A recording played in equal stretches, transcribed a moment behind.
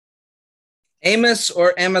Amos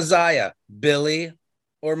or Amaziah, Billy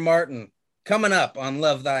or Martin, coming up on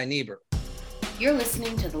Love Thy Niebuhr. You're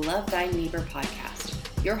listening to the Love Thy Niebuhr podcast,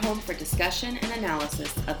 your home for discussion and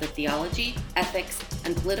analysis of the theology, ethics,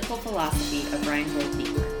 and political philosophy of Reinhold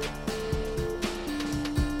Niebuhr.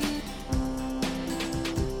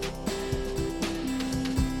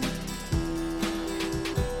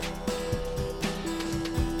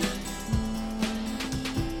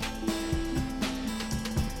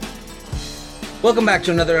 Welcome back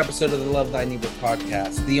to another episode of the Love Thy Niebuhr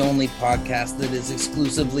podcast, the only podcast that is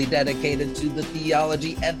exclusively dedicated to the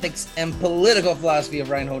theology, ethics, and political philosophy of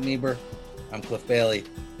Reinhold Niebuhr. I'm Cliff Bailey,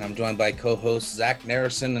 and I'm joined by co-hosts Zach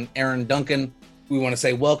Narrison and Aaron Duncan. We want to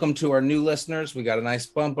say welcome to our new listeners. We got a nice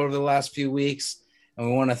bump over the last few weeks, and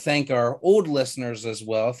we want to thank our old listeners as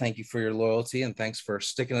well. Thank you for your loyalty, and thanks for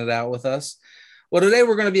sticking it out with us. Well, today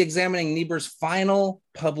we're going to be examining Niebuhr's final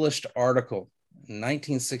published article,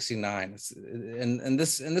 1969, and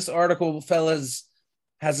this article, fellas,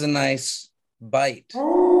 has a nice bite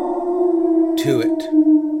to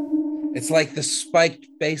it. It's like the spiked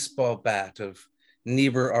baseball bat of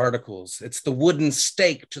Niebuhr articles. It's the wooden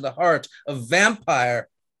stake to the heart of vampire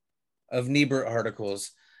of Niebuhr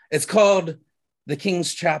articles. It's called The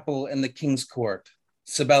King's Chapel and the King's Court.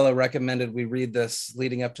 Sabella recommended we read this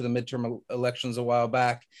leading up to the midterm elections a while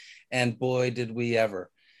back, and boy, did we ever.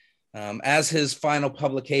 As his final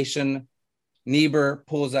publication, Niebuhr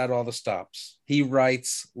pulls out all the stops. He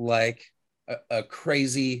writes like a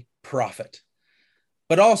crazy prophet.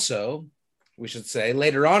 But also, we should say,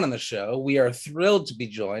 later on in the show, we are thrilled to be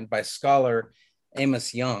joined by scholar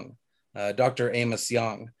Amos Yong, Dr. Amos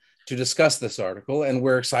Yong, to discuss this article, and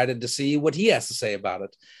we're excited to see what he has to say about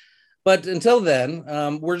it. But until then,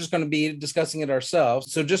 we're just going to be discussing it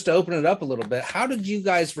ourselves. So just to open it up a little bit, how did you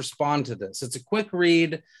guys respond to this? It's a quick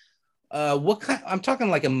read. I'm talking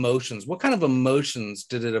like emotions. What kind of emotions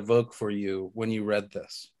did it evoke for you when you read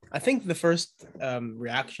this? I think the first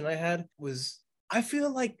reaction I had was, I feel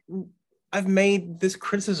like I've made this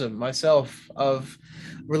criticism myself of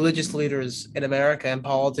religious leaders in America and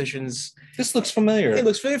politicians. This looks familiar. It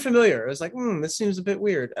looks very familiar. It was like, this seems a bit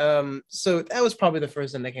weird. So that was probably the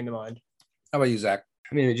first thing that came to mind. How about you, Zach?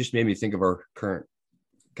 I mean, it just made me think of our current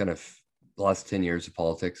kind of the last 10 years of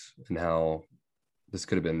politics and how this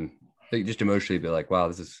could have been, just emotionally be like, wow,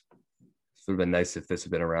 this would have been nice if this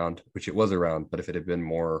had been around, which it was around, but if it had been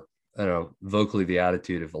more, I don't know, vocally the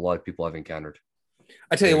attitude of a lot of people I've encountered.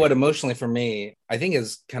 I tell you what, emotionally for me, I think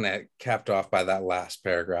is kind of capped off by that last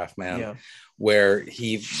paragraph, man, where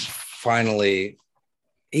he finally,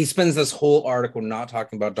 he spends this whole article not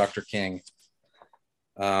talking about Dr. King,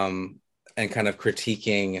 and kind of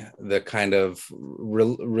critiquing the kind of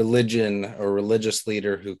religion or religious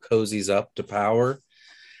leader who cozies up to power.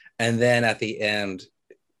 And then at the end,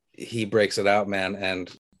 he breaks it out, man,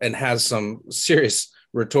 and has some serious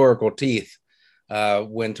rhetorical teeth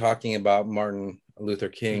when talking about Martin Luther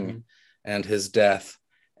King and his death,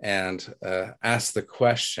 and asks the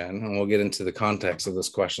question, and we'll get into the context of this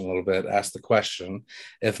question a little bit, ask the question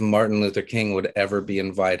if Martin Luther King would ever be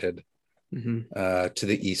invited to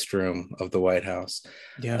the East Room of the White House.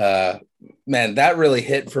 Man, that really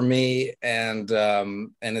hit for me, and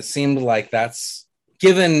it seemed like that's,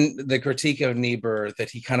 given the critique of Niebuhr, that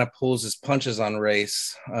he kind of pulls his punches on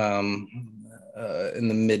race in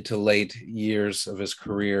the mid to late years of his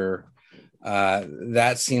career.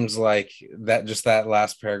 That seems like that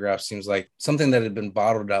last paragraph seems like something that had been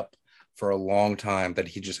bottled up for a long time that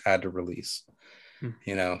he just had to release.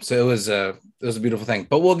 So it was a beautiful thing,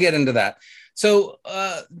 but we'll get into that. So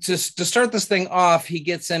just to start this thing off, he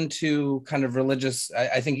gets into kind of religious,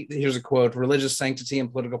 I think here's a quote: religious sanctity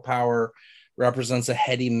and political power represents a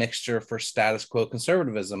heady mixture for status quo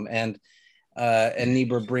conservatism. And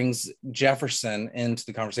Niebuhr brings Jefferson into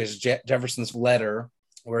the conversation. Jefferson's letter,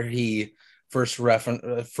 where he first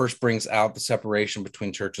brings out the separation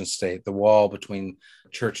between church and state, the wall between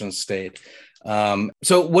church and state.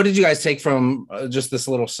 So what did you guys take from just this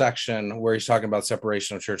little section where he's talking about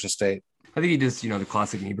separation of church and state? I think he does, the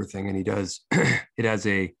classic Niebuhr thing, and he does, it has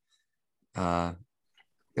a kind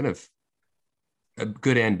of a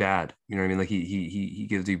good and bad, you know what I mean? Like he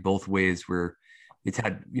gives you both ways where it's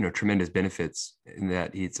had, tremendous benefits in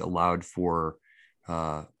that it's allowed for,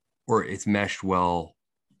 or it's meshed well,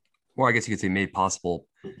 or I guess you could say made possible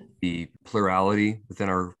the plurality within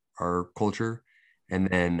our culture. And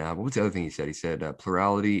then what was the other thing he said? He said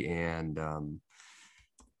plurality and you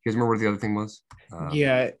guys remember what the other thing was?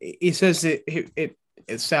 He says it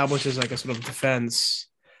establishes like a sort of defense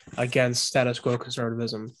against status quo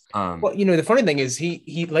conservatism. Well, the funny thing is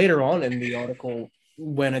he later on in the article,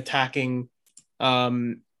 when attacking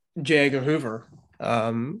J. Edgar Hoover,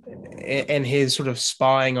 and his sort of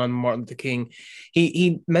spying on Martin Luther King,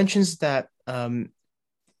 he mentions that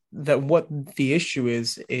that what the issue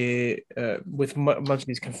is with much of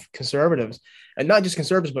these conservatives, and not just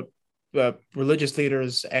conservatives, but religious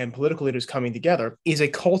leaders and political leaders coming together, is a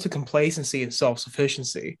cult of complacency and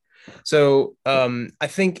self-sufficiency. So I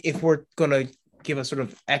think if we're going to give a sort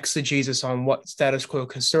of exegesis on what status quo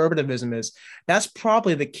conservatism is, that's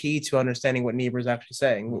probably the key to understanding what Niebuhr is actually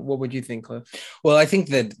saying. What would you think, Cliff? Well, I think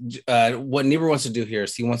that what Niebuhr wants to do here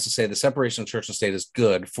is he wants to say the separation of church and state is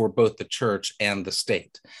good for both the church and the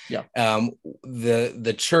state. Yeah.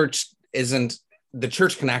 The church isn't, the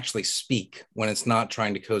church can actually speak when it's not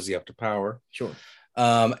trying to cozy up to power. Sure.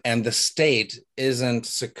 And the state isn't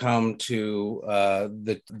succumb to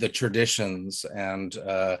the traditions and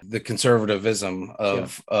the conservatism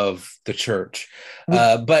of the church.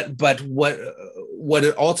 But what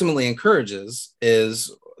it ultimately encourages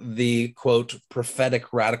is the quote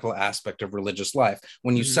prophetic radical aspect of religious life.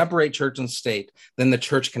 When you separate church and state, then the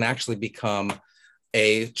church can actually become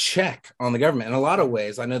a check on the government. In a lot of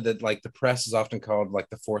ways, I know that like the press is often called like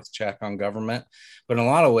the fourth check on government, but in a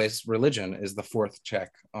lot of ways, religion is the fourth check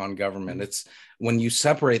on government. It's when you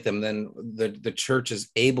separate them, then the church is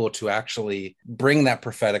able to actually bring that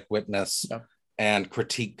prophetic witness and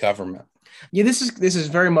critique government. Yeah, this is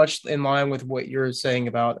very much in line with what you're saying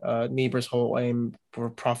about Niebuhr's whole aim for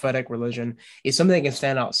prophetic religion is something that can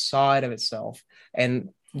stand outside of itself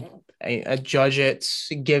and judge it,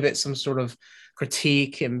 give it some sort of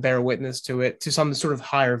critique and bear witness to it, to some sort of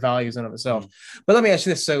higher values in of itself. But let me ask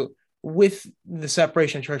you this. So with the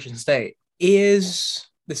separation of church and state, is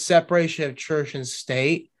the separation of church and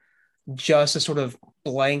state just a sort of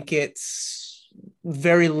blanket,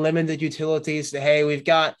 very limited utilities? Hey, we've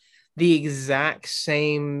got the exact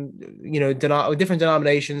same, different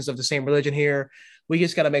denominations of the same religion here. We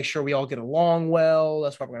just got to make sure we all get along well.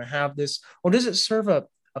 That's why we're going to have this. Or does it serve a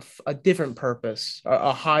different purpose,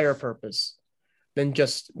 a higher purpose than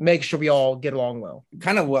just make sure we all get along well?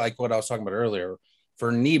 Kind of like what I was talking about earlier.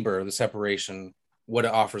 For Niebuhr, the separation, what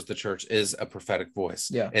it offers the church is a prophetic voice.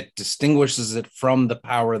 Yeah. It distinguishes it from the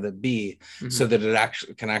power that be, so that it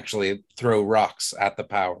actually can throw rocks at the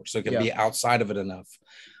power. So it can be outside of it enough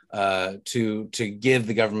to give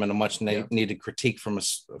the government a much needed critique from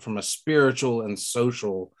a spiritual and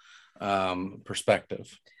social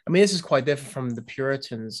perspective. I mean, this is quite different from the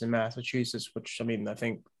Puritans in Massachusetts, which, I mean, I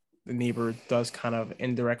think Niebuhr does kind of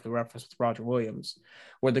indirectly reference with Roger Williams,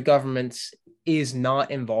 where the government is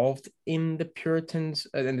not involved in the Puritans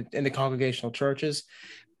in the congregational churches,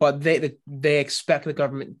 but they expect the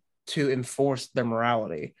government to enforce their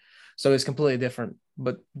morality. So it's completely different.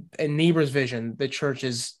 But in Niebuhr's vision, the church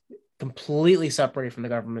is completely separated from the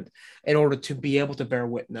government in order to be able to bear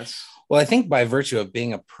witness. Well, I think by virtue of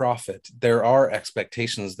being a prophet, there are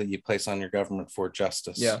expectations that you place on your government for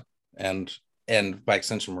justice. Yeah. And by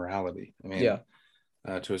extension, morality. I mean,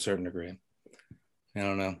 to a certain degree. I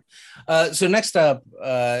don't know. So next up,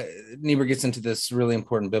 Niebuhr gets into this really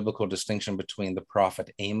important biblical distinction between the prophet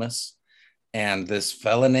Amos and this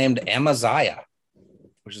fella named Amaziah,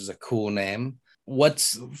 which is a cool name.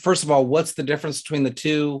 First of all, what's the difference between the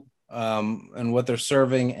two and what they're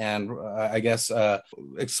serving? And I guess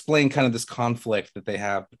explain kind of this conflict that they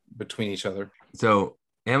have between each other. So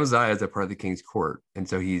Amaziah is a part of the king's court, and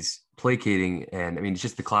so he's placating, and I mean it's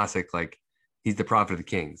just the classic, like he's the prophet of the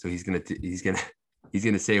king, so he's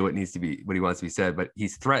gonna say what needs to be, what he wants to be said, but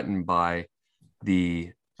he's threatened by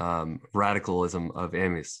the radicalism of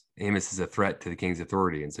Amos. Amos is a threat to the king's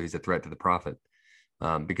authority, and so he's a threat to the prophet,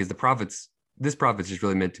 because this prophet's just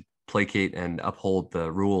really meant to placate and uphold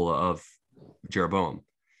the rule of Jeroboam.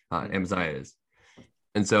 Amaziah is.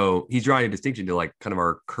 And so he's drawing a distinction to like kind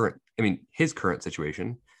of his current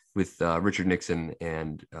situation with Richard Nixon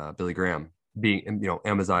and Billy Graham being,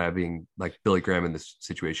 Amaziah being like Billy Graham in this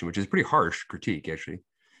situation, which is pretty harsh critique actually.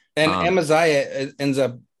 And Amaziah ends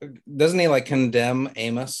up, doesn't he like condemn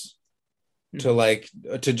Amos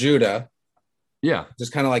to Judah? Yeah.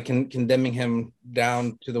 Just kind of like condemning him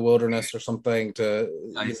down to the wilderness or something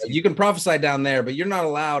you can prophesy down there, but you're not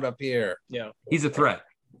allowed up here. Yeah. He's a threat.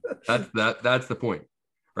 That's the point.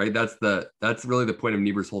 Right. That's really the point of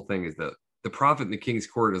Niebuhr's whole thing, is that the prophet in the king's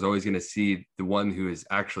court is always going to see the one who is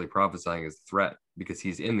actually prophesying as a threat, because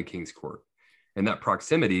he's in the king's court, and that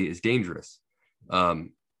proximity is dangerous. I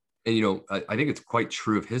think it's quite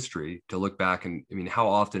true of history to look back, and I mean, how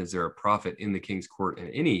often is there a prophet in the king's court in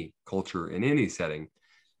any culture, in any setting,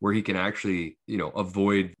 where he can actually,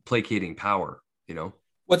 avoid placating power,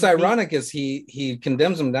 What's ironic is he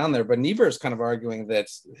condemns him down there, but Niebuhr is kind of arguing that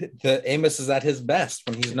Amos is at his best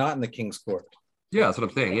when he's not in the king's court. Yeah, that's what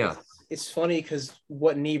I'm saying. Yeah. It's funny because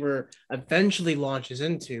what Niebuhr eventually launches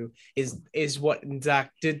into is what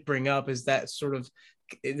Zach did bring up, is that sort of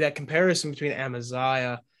that comparison between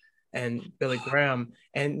Amaziah and Billy Graham.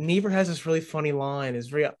 And Niebuhr has this really funny line, it's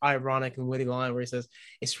very ironic and witty line where he says,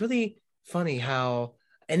 it's really funny how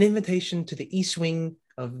an invitation to the East Wing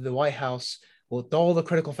of the White House will dull the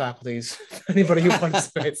critical faculties. Anybody who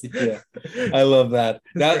participates. Yeah, I love that.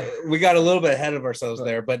 Now we got a little bit ahead of ourselves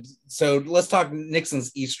there, but so let's talk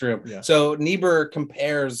Nixon's East Room. Yeah. So Niebuhr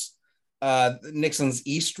compares Nixon's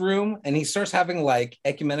East Room, and he starts having like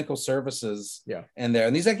ecumenical services in there.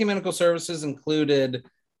 And these ecumenical services included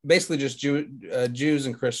basically just Jews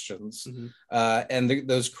and Christians. Mm-hmm. And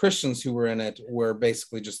those Christians who were in it were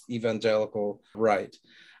basically just evangelical right.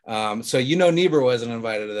 So Niebuhr wasn't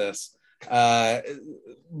invited to this.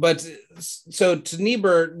 But so to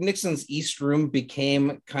Niebuhr, Nixon's East Room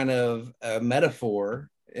became kind of a metaphor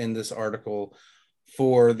in this article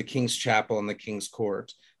for the King's Chapel and the King's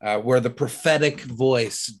Court, where the prophetic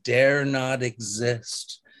voice dare not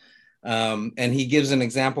exist. And he gives an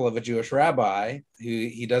example of a Jewish rabbi who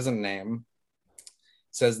he doesn't name,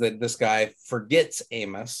 says that this guy forgets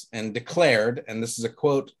Amos and declared, and this is a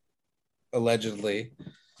quote allegedly,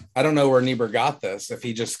 I don't know where Niebuhr got this, if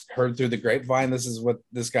he just heard through the grapevine, this is what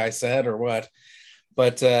this guy said or what.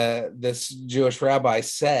 But this Jewish rabbi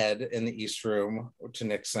said in the East Room to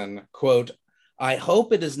Nixon, quote, "I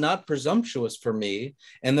hope it is not presumptuous for me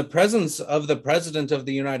in the presence of the President of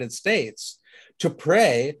the United States to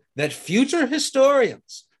pray that future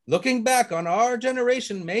historians looking back on our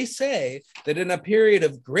generation may say that in a period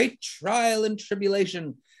of great trial and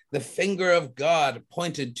tribulation, the finger of God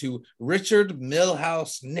pointed to Richard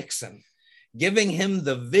Milhouse Nixon, giving him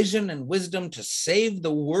the vision and wisdom to save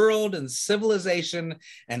the world and civilization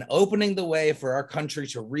and opening the way for our country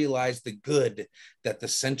to realize the good that the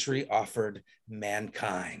century offered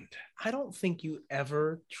mankind." I don't think you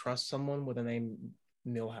ever trust someone with a name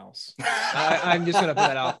Milhouse. I'm just going to put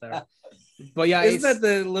that out there. But yeah, isn't that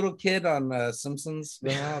the little kid on Simpsons?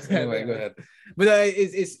 Anyway, go ahead. But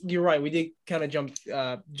it's you're right. We did kind of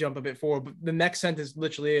jump a bit forward. But the next sentence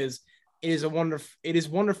literally is, it is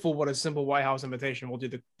wonderful what a simple White House invitation will do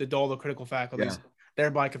to dull the critical faculties,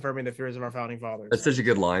 thereby confirming the fears of our founding fathers. That's such a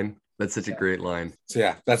good line. That's such a great line. So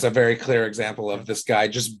yeah, that's a very clear example of this guy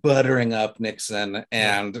just buttering up Nixon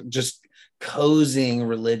and just cozying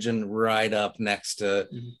religion right up next to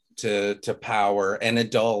power, and it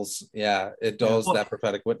dulls that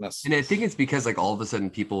prophetic witness. And I think it's because like all of a sudden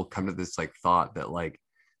people come to this like thought that like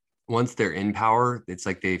once they're in power, it's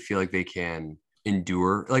like they feel like they can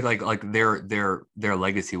endure, like their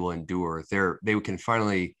legacy will endure. They can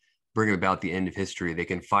finally bring about the end of history. They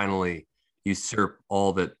can finally usurp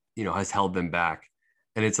all that has held them back.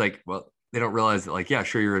 And it's like, well, they don't realize that like, yeah,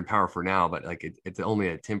 sure, you're in power for now, but like it's only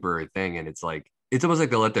a temporary thing. And it's like it's almost like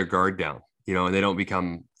they let their guard down, and they don't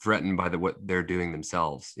become threatened by what they're doing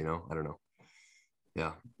themselves. I don't know.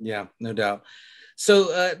 Yeah, no doubt.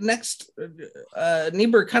 So next,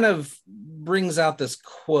 Niebuhr kind of brings out this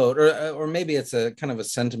quote, or maybe it's a kind of a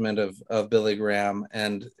sentiment of Billy Graham,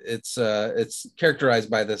 and it's characterized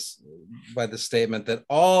by this statement that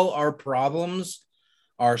all our problems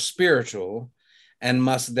are spiritual and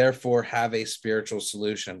must therefore have a spiritual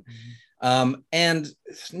solution. Mm-hmm. And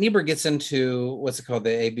Niebuhr gets into what's it called,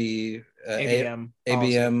 the ABM,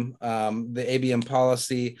 the ABM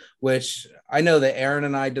policy, which I know that Aaron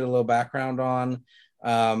and I did a little background on.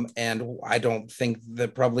 And I don't think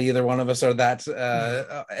that probably either one of us are that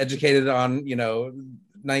educated on,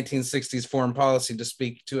 1960s foreign policy to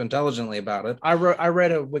speak too intelligently about it. I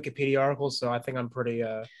read a Wikipedia article, so I think I'm pretty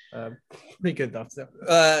good enough. So.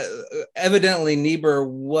 Evidently, Niebuhr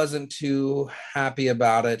wasn't too happy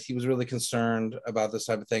about it. He was really concerned about this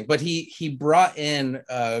type of thing. But he brought in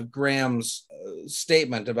Graham's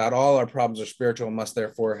statement about all our problems are spiritual and must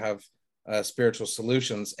therefore have spiritual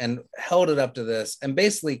solutions, and held it up to this and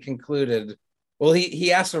basically concluded, well,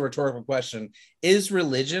 he asked a rhetorical question: is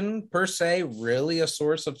religion per se really a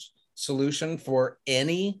source of solution for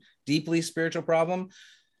any deeply spiritual problem?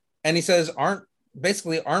 And he says, aren't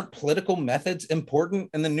political methods important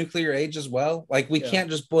in the nuclear age as well? Like we can't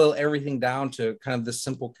just boil everything down to kind of this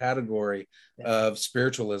simple category of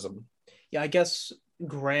spiritualism. Yeah, I guess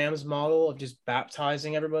Graham's model of just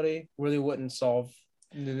baptizing everybody really wouldn't solve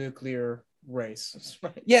the nuclear race.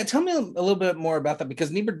 Yeah, tell me a little bit more about that, because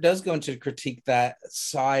Niebuhr does go into critique that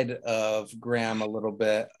side of Graham a little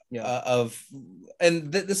bit.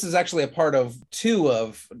 This is actually a part of two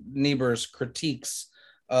of Niebuhr's critiques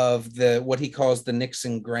of what he calls the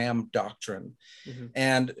Nixon-Graham doctrine. Mm-hmm.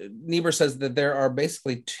 And Niebuhr says that there are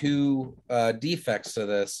basically two defects to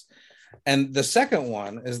this. And the second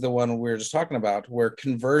one is the one we were just talking about, where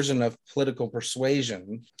conversion of political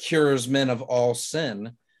persuasion cures men of all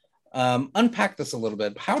sin. Unpack this a little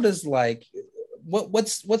bit. How does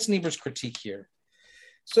what's Niebuhr's critique here?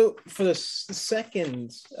 So for the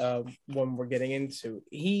second one we're getting into,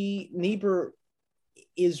 Niebuhr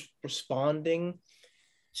is responding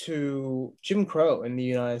to Jim Crow in the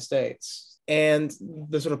United States and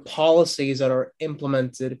the sort of policies that are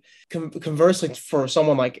implemented. Conversely, for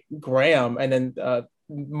someone like Graham and then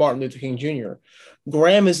Martin Luther King Jr.,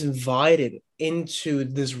 Graham is invited into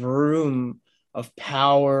this room of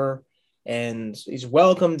power and he's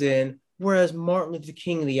welcomed in, whereas Martin Luther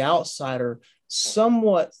King, the outsider,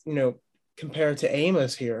 somewhat, compared to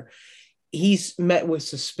Amos here, he's met with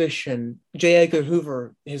suspicion. J. Edgar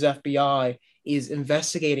Hoover, his FBI, is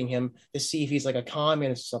investigating him to see if he's like a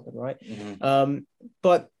communist or something, right? Mm-hmm.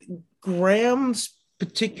 But Graham's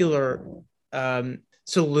particular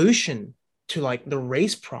solution to like the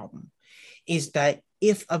race problem is that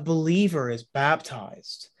if a believer is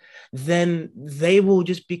baptized, then they will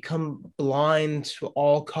just become blind to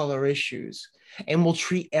all color issues and will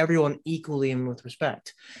treat everyone equally and with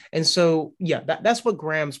respect. And so, that's what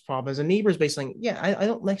Graham's problem is. And Niebuhr's basically, I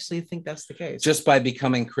don't necessarily think that's the case. Just by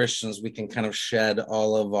becoming Christians, we can kind of shed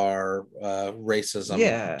all of our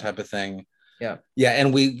racism type of thing. Yeah.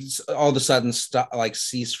 And we all of a sudden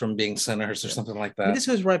cease from being sinners or something like that. This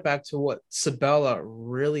goes right back to what Sabella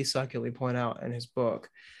really succinctly point out in his book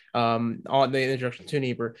on the introduction to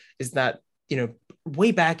Niebuhr, is that,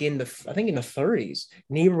 way back in the 30s,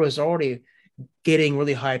 Niebuhr was already getting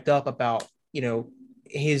really hyped up about,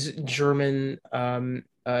 his German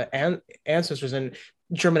ancestors and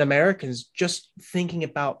German Americans just thinking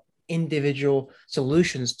about individual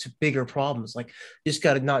solutions to bigger problems. Like, just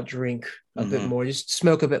got to not drink a bit more, just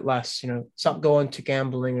smoke a bit less, stop going to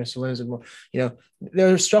gambling or saloons and more.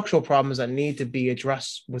 There are structural problems that need to be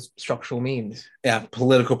addressed with structural means. Yeah,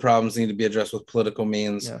 political problems need to be addressed with political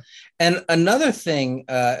means. Yeah. And another thing,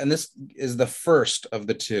 and this is the first of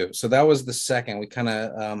the two, so that was the second. We kind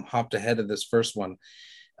of hopped ahead of this first one.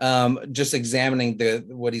 Just examining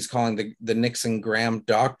what he's calling the Nixon-Graham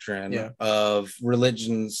doctrine of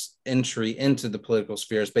religion's entry into the political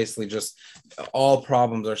sphere is basically just all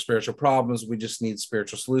problems are spiritual problems. We just need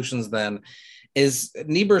spiritual solutions. Then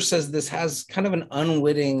Niebuhr says this has kind of an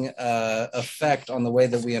unwitting effect on the way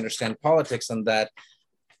that we understand politics, and that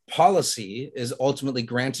policy is ultimately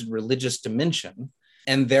granted religious dimension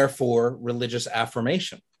and therefore religious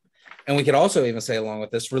affirmation. And we could also even say along with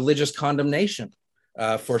this, religious condemnation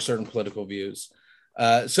for certain political views.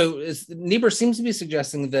 So Niebuhr seems to be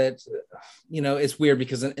suggesting that, it's weird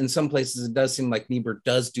because in some places it does seem like Niebuhr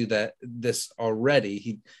does do this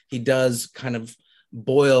already. He does kind of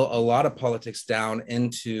boil a lot of politics down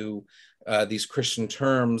into these Christian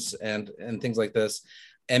terms and things like this.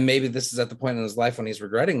 And maybe this is at the point in his life when he's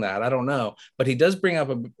regretting that. I don't know. But he does bring up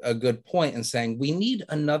a good point in saying we need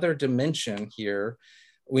another dimension here.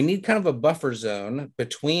 We need kind of a buffer zone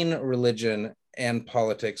between religion and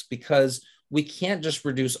politics, because we can't just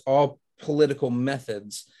reduce all political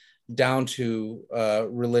methods down to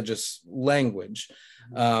religious language,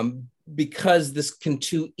 because this can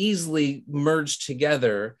too easily merge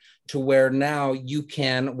together to where now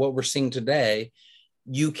what we're seeing today,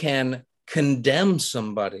 you can condemn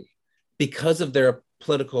somebody because of their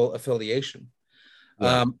political affiliation,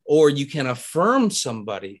 or you can affirm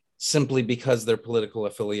somebody simply because their political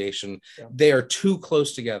affiliation. They are too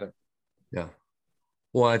close together. Yeah.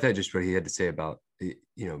 Well, I thought just what he had to say about,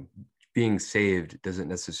 being saved isn't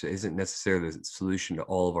necessarily the solution to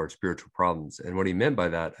all of our spiritual problems. And what he meant by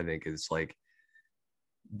that, I think, is like,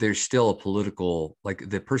 there's still a political, like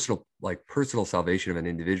the personal salvation of an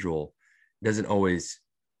individual doesn't always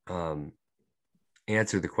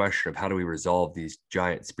answer the question of how do we resolve these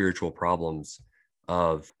giant spiritual problems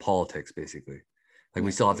of politics, basically. Like,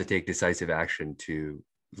 we still have to take decisive action to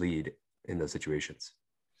lead in those situations.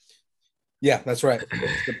 Yeah, that's right. That's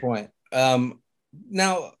a good point.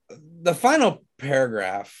 Now, the final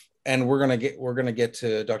paragraph, and we're gonna get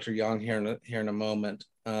to Dr. Yong here in a moment.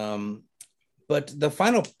 But the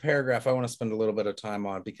final paragraph I want to spend a little bit of time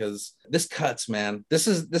on, because this cuts, man. This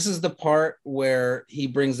is the part where he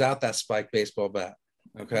brings out that spiked baseball bat.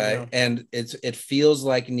 Okay, and it feels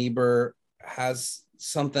like Niebuhr has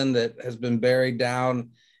something that has been buried down,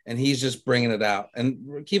 and he's just bringing it out.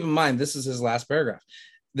 And keep in mind, this is his last paragraph.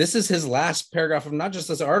 This is his last paragraph of not just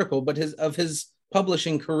this article, but of his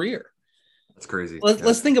publishing career. That's crazy.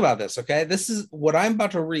 Let's think about this, okay? This is what I'm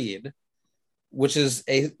about to read, which is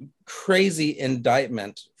a crazy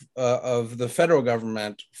indictment of the federal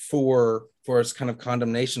government for its kind of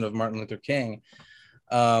condemnation of Martin Luther King.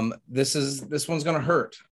 This one's going to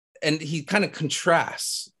hurt. And he kind of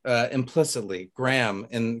contrasts implicitly Graham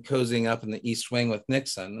in cozying up in the East Wing with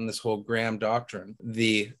Nixon and this whole Graham doctrine,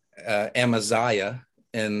 the Amaziah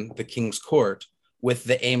in the King's Court with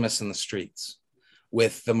the Amos in the streets,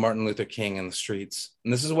 with the Martin Luther King in the streets.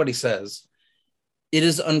 And this is what he says. It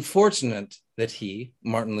is unfortunate that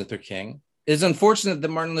Martin Luther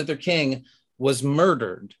King was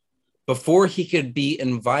murdered before he could be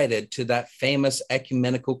invited to that famous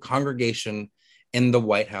ecumenical congregation in the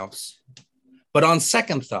White House. But on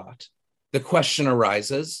second thought, the question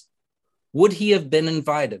arises, would he have been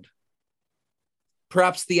invited?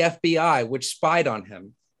 Perhaps the FBI, which spied on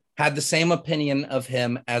him, had the same opinion of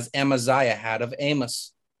him as Amaziah had of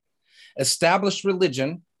Amos. Established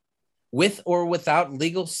religion, with or without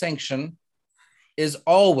legal sanction, is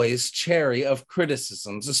always chary of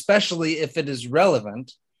criticisms, especially if it is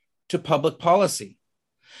relevant to public policy.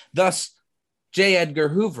 Thus, J. Edgar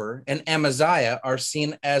Hoover and Amaziah are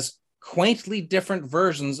seen as quaintly different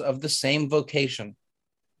versions of the same vocation,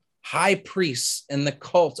 high priests in the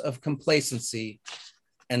cult of complacency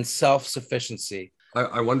and self-sufficiency.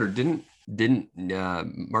 I wonder, didn't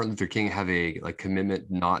Martin Luther King have a commitment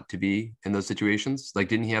not to be in those situations?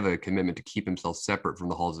 Didn't he have a commitment to keep himself separate from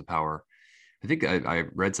the halls of power? I think I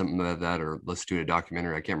read something like that or listened to a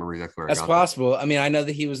documentary. I can't remember exactly where That's possible. I mean, I know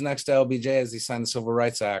that he was next to LBJ as he signed the Civil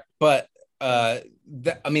Rights Act, but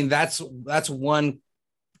that's one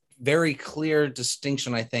very clear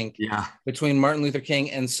distinction, I think, between Martin Luther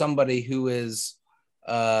King and somebody who is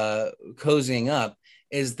cozying up,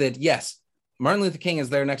 is that, yes, Martin Luther King is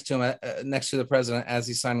there next to him, next to the president as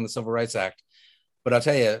he's signing the Civil Rights Act. But I'll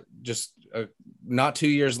tell you, just not 2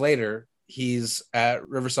 years later, he's at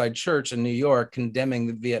Riverside Church in New York condemning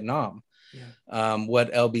the Vietnam,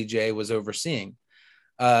 what LBJ was overseeing.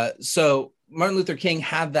 So Martin Luther King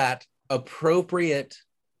had that appropriate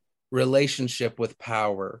relationship with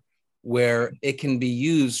power where it can be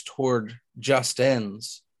used toward just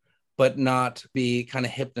ends, but not be kind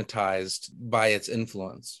of hypnotized by its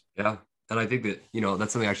influence. Yeah. And I think that,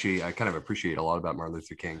 that's something actually I kind of appreciate a lot about Martin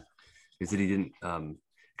Luther King, is that he didn't, because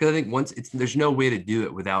I think there's no way to do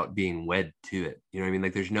it without being wed to it. You know what I mean?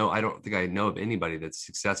 I don't think I know of anybody that's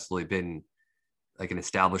successfully been an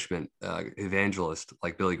establishment evangelist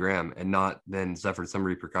like Billy Graham and not then suffered some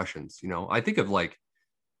repercussions. I think of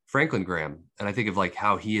Franklin Graham, and I think of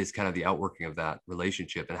how he is kind of the outworking of that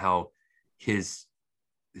relationship, and how his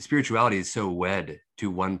spirituality is so wed to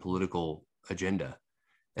one political agenda.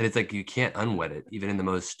 And it's you can't unwed it, even in the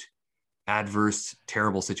most adverse,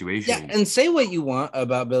 terrible situations. Yeah, and say what you want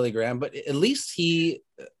about Billy Graham, but at least he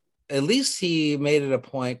made it a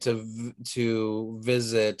point to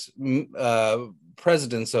visit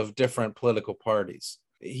presidents of different political parties.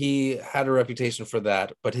 He had a reputation for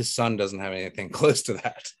that, but his son doesn't have anything close to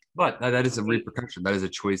that. But that is a repercussion. That is a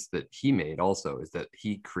choice that he made also, is that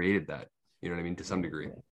he created that, you know what I mean, to some degree.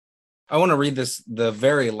 I want to read the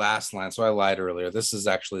very last line. So I lied earlier. This is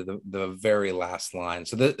actually the very last line.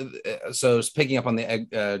 So it's picking up on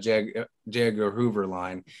the J. Edgar Hoover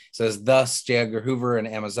line. It says, thus J. Edgar Hoover and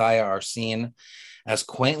Amaziah are seen as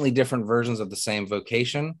quaintly different versions of the same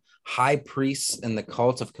vocation, high priests in the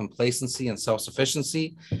cult of complacency and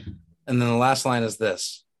self-sufficiency. And then the last line is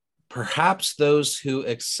this: perhaps those who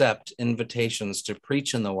accept invitations to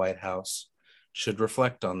preach in the White House should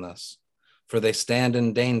reflect on this, for they stand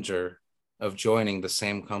in danger of joining the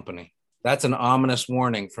same company. That's an ominous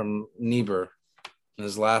warning from Niebuhr in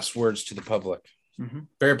his last words to the public. Mm-hmm.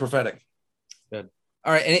 Very prophetic. Good.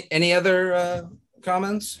 All right. Any other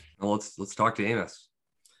comments? Well, let's talk to Amos.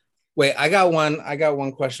 Wait, I got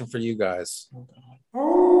one question for you guys.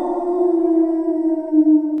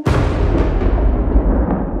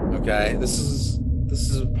 Okay, this is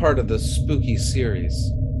part of the spooky series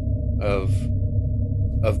of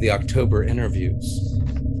the October interviews.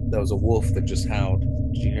 That was a wolf that just howled.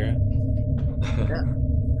 Did you hear it? Yeah.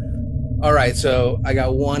 All right, so I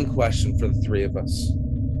got one question for the three of us.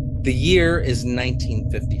 The year is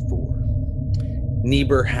 1954.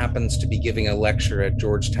 Niebuhr happens to be giving a lecture at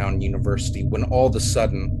Georgetown University when all of a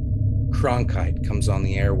sudden Cronkite comes on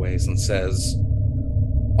the airways and says,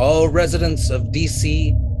 all residents of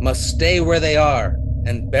DC must stay where they are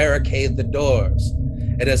and barricade the doors.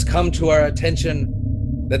 It has come to our attention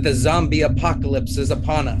that the zombie apocalypse is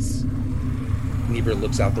upon us. Niebuhr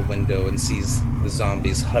looks out the window and sees the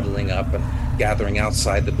zombies huddling up and gathering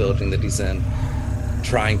outside the building that he's in,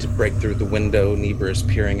 trying to break through the window Niebuhr is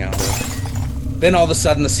peering out of. Then all of a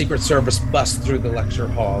sudden, the Secret Service busts through the lecture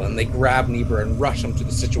hall and they grab Niebuhr and rush him to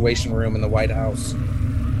the Situation Room in the White House.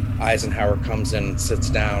 Eisenhower comes in and sits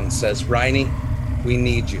down and says, Riney, we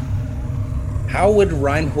need you. How would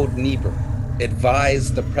Reinhold Niebuhr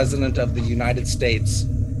advise the President of the United States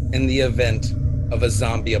in the event of a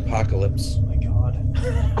zombie apocalypse? Oh my God.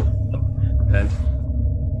 And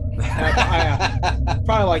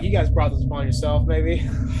Probably like you guys brought this upon yourself, maybe.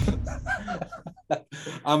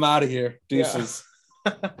 I'm out of here. Deuces.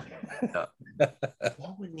 Yeah.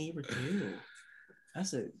 What would Niebuhr do?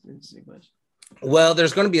 That's an interesting question. Well,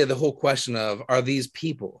 there's going to be the whole question of, are these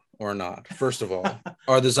people or not? First of all,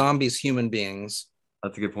 are the zombies human beings?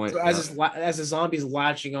 that's a good point. So as the zombies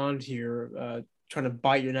latching onto your, trying to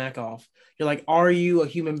bite your neck off, you're like, are you a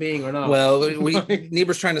human being or not? Well,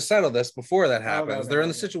 Niebuhr's trying to settle this before that happens. Okay, They're in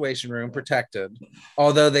the situation room, protected.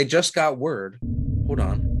 Although they just got word. Hold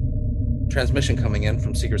on. Transmission coming in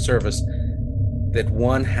from Secret Service that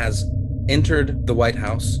one has entered the White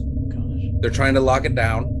House. Gosh. They're trying to lock it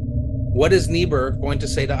down. What is Niebuhr going to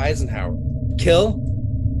say to Eisenhower? Kill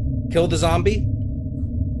the zombie?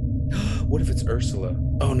 What if it's Ursula?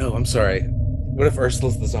 Oh no, I'm sorry. What if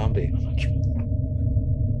Ursula's the zombie?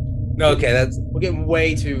 Okay, We're getting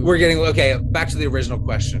way too. Back to the original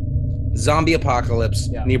question. Zombie apocalypse.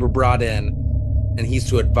 Yeah. Niebuhr brought in, and he's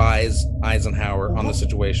to advise Eisenhower on the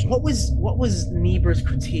situation. What was Niebuhr's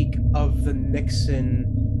critique of the Nixon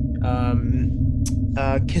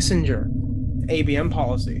Kissinger ABM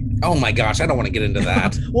policy? Oh my gosh, I don't want to get into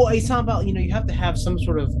that. Well, he's talking about, you have to have some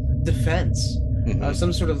sort of defense,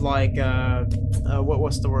 some sort of like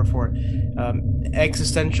what's the word for it?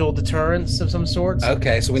 Existential deterrence of some sort.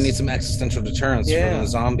 Okay, so we need some existential deterrence from the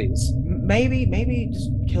zombies. Maybe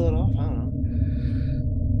just kill it off. I don't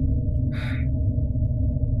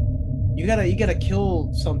know. You gotta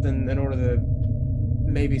kill something in order to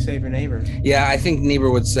maybe save your neighbor. Yeah, I think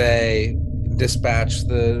Niebuhr would say dispatch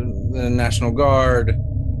the National Guard,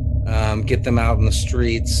 get them out in the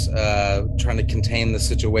streets, trying to contain the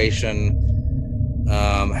situation.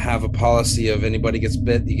 Have a policy of anybody gets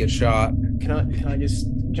bit, you get shot. Can I just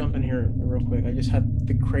jump in here real quick? I just had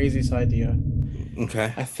the craziest idea.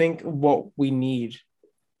 Okay. I think what we need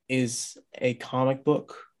is a comic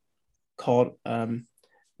book called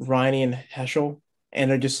Riney and Heschel, and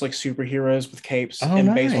they're just like superheroes with capes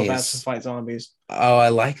and baseball bats to fight zombies. Oh, I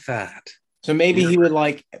like that. So maybe he would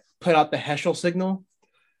like put out the Heschel signal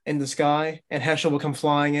in the sky, and Heschel would come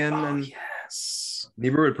flying in. And yes.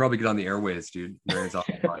 Niebuhr would probably get on the airways, dude.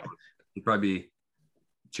 He'd probably be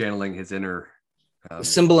channeling his inner. The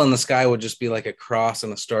symbol in the sky would just be like a cross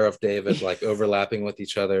and a Star of David, like overlapping with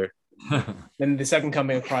each other. Then the second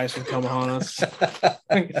coming of Christ would come upon us.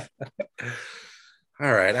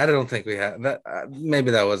 All right. I don't think we had that.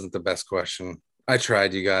 Maybe that wasn't the best question. I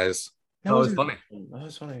tried, you guys. That was funny. That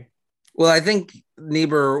was funny. Well, I think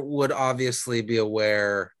Niebuhr would obviously be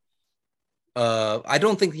aware. I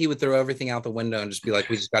don't think he would throw everything out the window and just be like,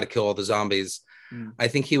 we just got to kill all the zombies. I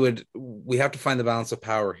think we have to find the balance of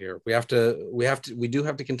power here. We do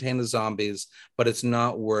have to contain the zombies, but it's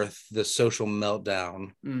not worth the social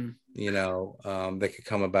meltdown, that could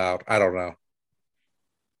come about. I don't know.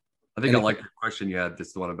 I think I like the question you had,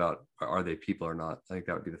 this one about, are they people or not? I think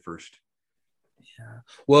that would be the first. Yeah.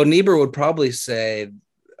 Well, Niebuhr would probably say,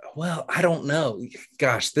 well, I don't know.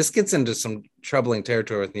 Gosh, this gets into some troubling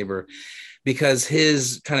territory with Niebuhr, because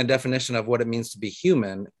his kind of definition of what it means to be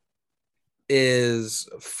human is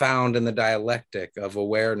found in the dialectic of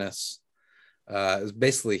awareness. Is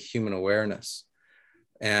basically human awareness.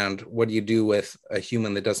 And what do you do with a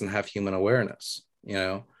human that doesn't have human awareness?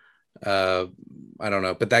 I don't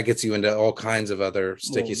know, but that gets you into all kinds of other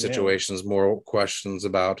sticky situations, moral questions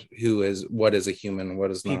about what is a human, what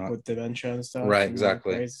is people not. With dementia and stuff. Right, and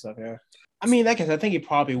exactly. Crazy stuff, yeah. I mean, that case, I think he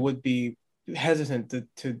probably would be hesitant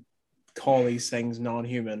to call these things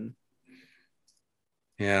non-human.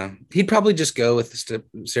 Yeah, he'd probably just go with the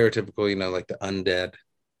stereotypical, like the undead.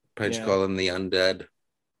 Probably just call them the undead.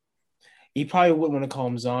 He probably wouldn't want to call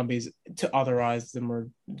them zombies to otherize them or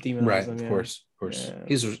demonize them. Right, of course. Yeah.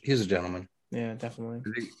 He's a gentleman. Yeah, definitely.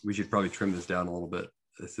 I think we should probably trim this down a little bit,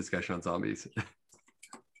 this discussion on zombies.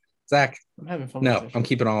 Zach, I'm having fun. No, I'm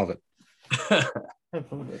keeping all of it. I'm having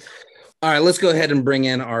fun with this. All right, let's go ahead and bring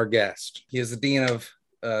in our guest. He is the dean of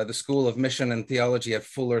the School of Mission and Theology at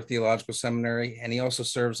Fuller Theological Seminary, and he also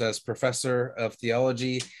serves as professor of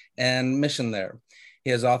theology and mission there. He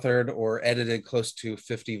has authored or edited close to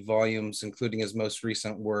 50 volumes, including his most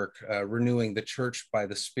recent work, Renewing the Church by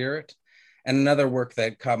the Spirit, and another work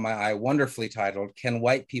that caught my eye, wonderfully titled, Can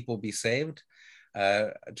White People Be Saved?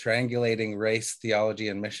 Triangulating Race, Theology,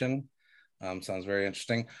 and Mission. Sounds very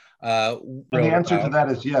interesting. And the answer to that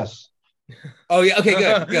is yes. Oh, yeah.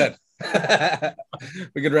 Okay, good.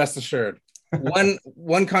 We could rest assured.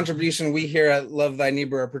 One contribution we here at Love Thy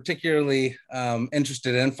Niebuhr are particularly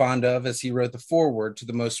interested in, fond of, as he wrote the foreword to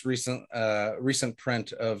the most recent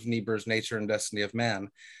print of Niebuhr's Nature and Destiny of Man.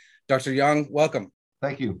 Dr. Yong, welcome.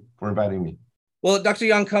 Thank you for inviting me. Well, Dr.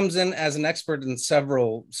 Yong comes in as an expert in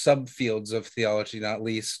several subfields of theology, not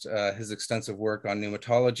least his extensive work on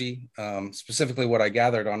pneumatology, specifically what I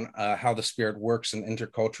gathered on how the Spirit works in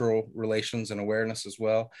intercultural relations and awareness as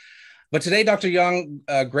well. But today, Dr. Yong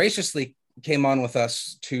graciously came on with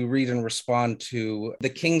us to read and respond to the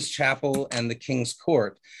King's Chapel and the King's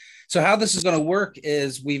Court. So how this is going to work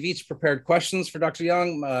is we've each prepared questions for Dr.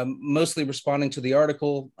 Yong, mostly responding to the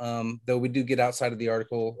article, though we do get outside of the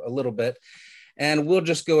article a little bit. And we'll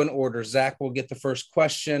just go in order. Zach will get the first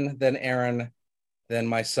question, then Aaron, then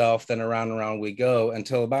myself, then around and around we go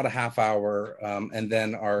until about a half hour, and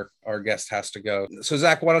then our guest has to go. So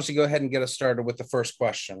Zach, why don't you go ahead and get us started with the first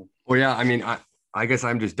question? Well, yeah, I mean, I guess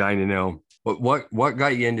I'm just dying to know what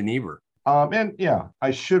got you into Niebuhr? And yeah,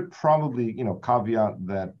 I should probably, caveat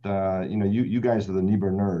that, you guys are the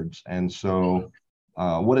Niebuhr nerds. And so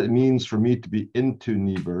what it means for me to be into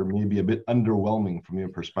Niebuhr may be a bit underwhelming from your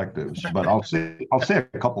perspectives, but I'll say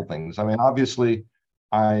a couple things. I mean, obviously,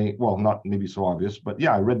 not maybe so obvious, but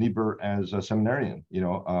yeah, I read Niebuhr as a seminarian,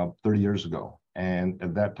 30 years ago. And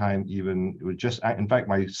at that time, even it was just, in fact,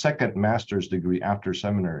 my second master's degree after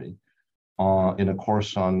seminary in a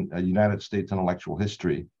course on United States intellectual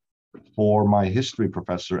history for my history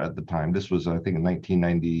professor at the time. This was, I think, in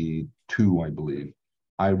 1992, I believe.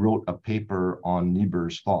 I wrote a paper on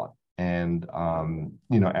Niebuhr's thought, and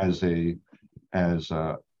as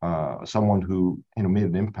someone who made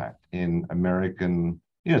an impact in American,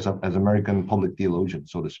 as American public theologian,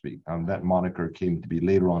 so to speak. That moniker came to be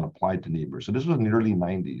later on applied to Niebuhr. So this was in the early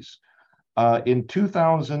 90s. In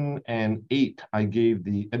 2008, I gave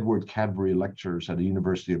the Edward Cadbury lectures at the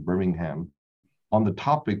University of Birmingham on the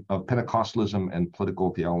topic of Pentecostalism and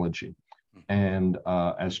political theology. And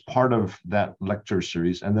as part of that lecture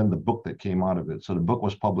series, and then the book that came out of it. So the book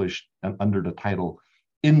was published under the title,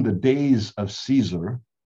 In the Days of Caesar,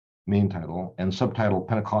 main title, and subtitle,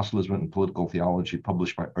 Pentecostalism and Political Theology,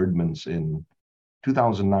 published by Erdmans in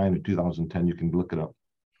 2009 or 2010. You can look it up.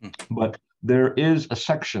 But there is a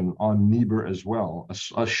section on Niebuhr as well,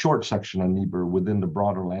 a short section on Niebuhr within the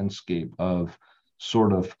broader landscape of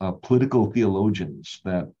sort of political theologians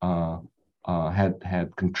that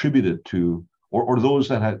had contributed to, or those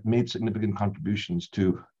that had made significant contributions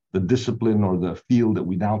to the discipline or the field that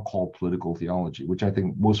we now call political theology, which I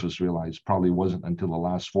think most of us realize probably wasn't until the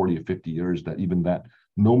last 40 or 50 years that even that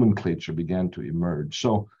nomenclature began to emerge.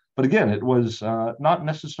 So, but again, it was not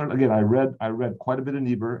necessarily. Again, I read quite a bit of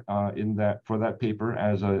Niebuhr for that paper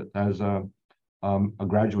as a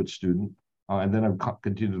graduate student, and then I've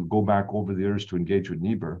continued to go back over the years to engage with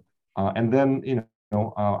Niebuhr, and then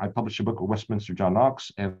I published a book with Westminster John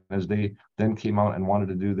Knox, and as they then came out and wanted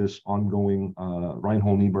to do this ongoing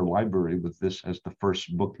Reinhold Niebuhr library with this as the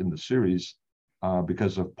first book in the series,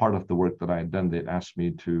 because of part of the work that I had done, they'd asked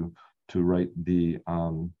me to write the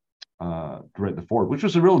foreword, which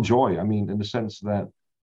was a real joy. I mean, in the sense that,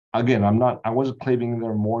 again, I wasn't claiming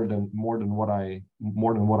there more than what I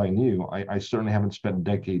knew. I certainly haven't spent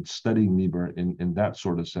decades studying Niebuhr in that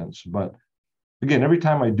sort of sense, but again, every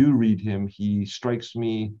time I do read him, he strikes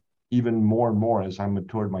me even more and more as I'm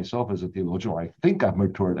matured myself as a theologian, or I think I've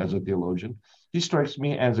matured as a theologian. He strikes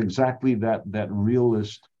me as exactly that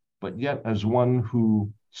realist, but yet as one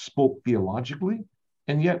who spoke theologically.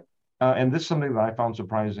 And yet, and this is something that I found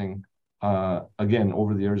surprising, again,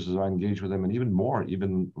 over the years as I engaged with him, and even more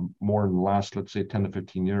in the last, let's say, 10 to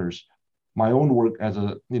 15 years. My own work as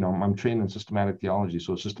I'm trained in systematic theology,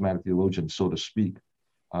 so a systematic theologian, so to speak.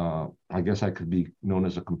 I guess I could be known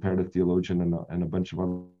as a comparative theologian and a bunch of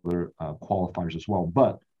other qualifiers as well.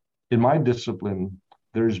 But in my discipline,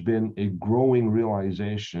 there's been a growing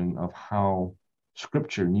realization of how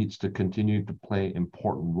Scripture needs to continue to play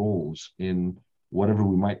important roles in whatever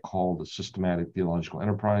we might call the systematic theological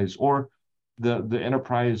enterprise, or the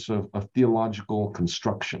enterprise of theological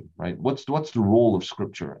construction, right? What's the role of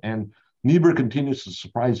Scripture? And Niebuhr continues to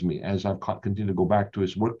surprise me as I've continued to go back to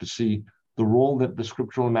his work to see the role that the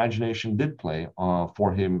scriptural imagination did play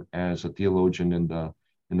for him as a theologian in the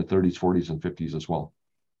 30s, 40s, and 50s as well.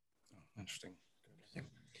 Interesting.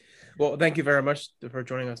 Well, thank you very much for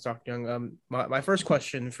joining us, Dr. Young. My first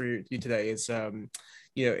question for you today is,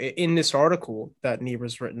 in this article that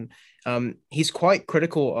Niebuhr's written, he's quite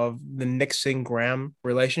critical of the Nixon-Graham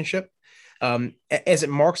relationship, as it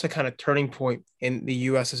marks a kind of turning point in the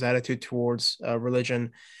U.S.'s attitude towards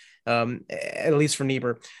religion, at least for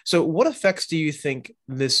Niebuhr. So what effects do you think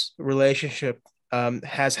this relationship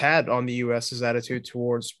has had on the U.S.'s attitude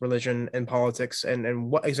towards religion and politics, and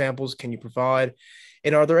what examples can you provide?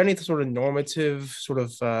 And are there any sort of normative sort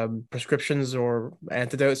of prescriptions or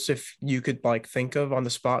antidotes, if you could like think of on the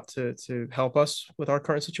spot to help us with our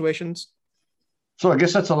current situations? So I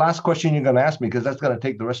guess that's the last question you're going to ask me, because that's going to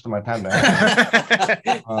take the rest of my time to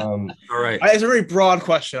answer. All right. It's a very broad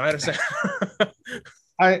question. I understand.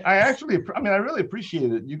 I actually, I mean, I really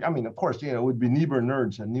appreciate it. I mean, of course, it would be Niebuhr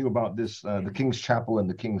nerds that knew about this, the King's Chapel and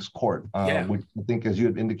the King's Court, which I think, as you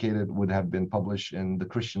had indicated, would have been published in the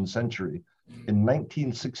Christian Century in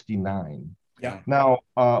 1969. Yeah. Now,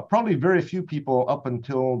 probably very few people up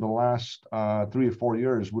until the last 3 or 4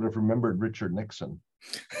 years would have remembered Richard Nixon.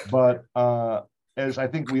 But as I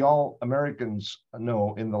think we all Americans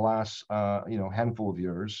know, in the last, handful of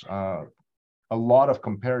years, a lot of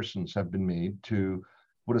comparisons have been made to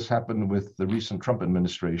what has happened with the recent Trump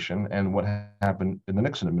administration and what happened in the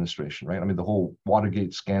Nixon administration, right? I mean, the whole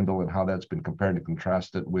Watergate scandal and how that's been compared and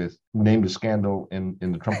contrasted with named a scandal in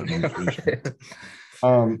the Trump administration.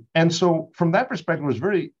 And so from that perspective, it was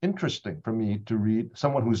very interesting for me to read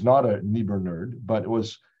someone who's not a Niebuhr nerd, but it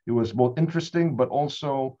was both interesting, but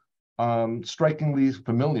also strikingly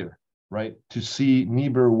familiar, right? To see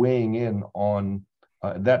Niebuhr weighing in on,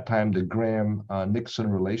 at that time, the Graham-Nixon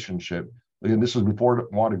relationship. Again, this was before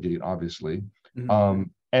Watergate, obviously. Mm-hmm.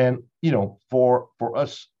 And, for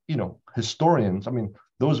us, historians, I mean,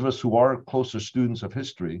 those of us who are closer students of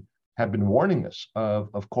history have been warning us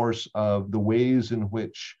of course, of the ways in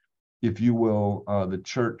which, if you will, the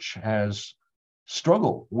church has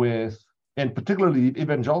struggled with, and particularly the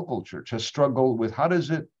evangelical church has struggled with, how does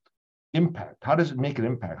it impact? How does it make an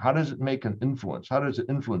impact? How does it make an influence? How does it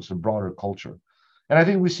influence the broader culture? And I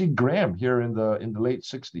think we see Graham here in the late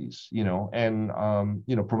 60s,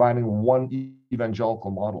 and providing one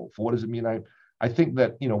evangelical model for what does it mean. I think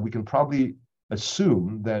that we can probably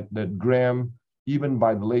assume that Graham, even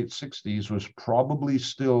by the late 60s, was probably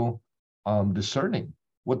still discerning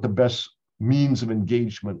what the best means of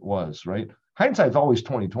engagement was. Right? Hindsight's always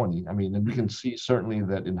 20/20. I mean, and we can see certainly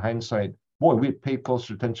that in hindsight, boy, we had paid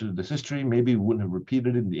closer attention to this history. Maybe we wouldn't have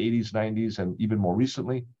repeated it in the 80s, 90s, and even more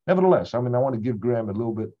recently. Nevertheless, I mean, I want to give Graham a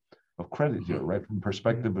little bit of credit here, right? From the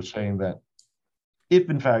perspective of saying that if,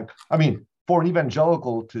 in fact, I mean, for an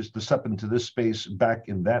evangelical to step into this space back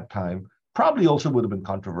in that time, probably also would have been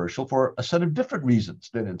controversial for a set of different reasons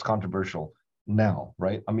than it's controversial now,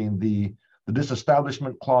 right? I mean, the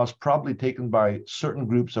disestablishment clause probably taken by certain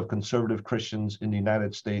groups of conservative Christians in the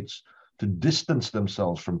United States to distance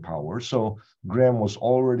themselves from power. So Graham was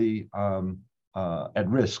already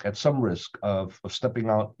at some risk of stepping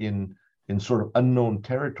out in sort of unknown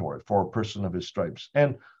territory for a person of his stripes.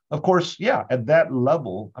 And of course, at that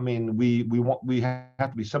level, I mean, we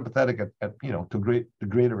have to be sympathetic to a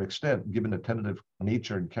greater extent, given the tentative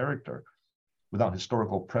nature and character, without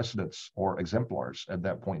historical precedents or exemplars at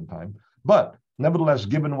that point in time. But nevertheless,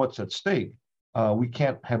 given what's at stake, we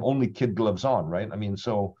can't have only kid gloves on, right? I mean,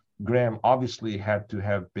 so Graham obviously had to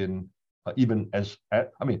have been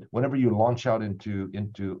whenever you launch out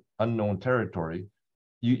into unknown territory,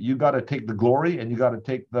 you got to take the glory, and you got to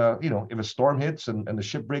take the, if a storm hits and the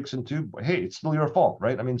ship breaks in two, hey, it's still your fault,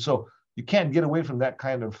 right? I mean, so you can't get away from that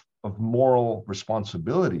kind of moral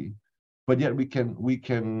responsibility, but yet we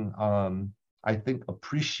can I think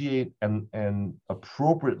appreciate and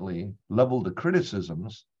appropriately level the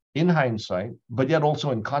criticisms in hindsight, but yet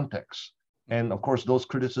also in context. And of course, those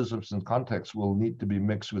criticisms and context will need to be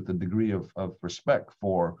mixed with a degree of respect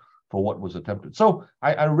for what was attempted. So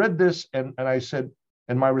I read this and I said,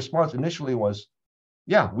 and my response initially was,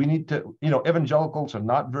 we need to, evangelicals are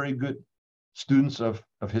not very good students of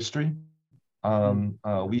history.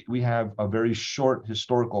 We have a very short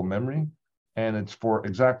historical memory, and it's for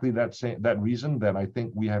exactly that reason that I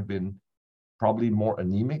think we have been probably more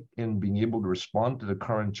anemic in being able to respond to the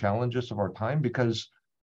current challenges of our time, because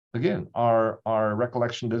again, our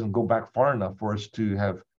recollection doesn't go back far enough for us to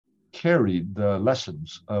have carried the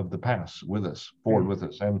lessons of the past with us, forward with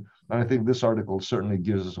us. And I think this article certainly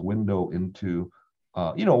gives us a window into,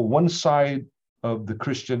 one side of the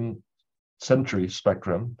Christian century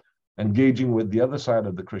spectrum, engaging with the other side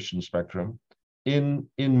of the Christian spectrum in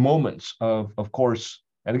moments of course,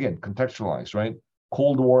 and again, contextualized, right?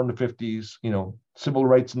 Cold War in the 50s, civil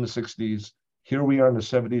rights in the 60s. Here we are in the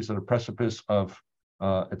 70s at a precipice of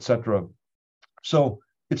etc. So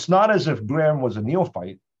it's not as if Graham was a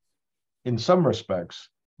neophyte in some respects,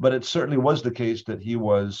 but it certainly was the case that he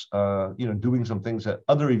was, doing some things that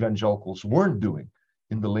other evangelicals weren't doing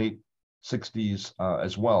in the late 60s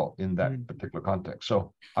as well in that particular context.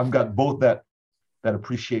 So I've got both that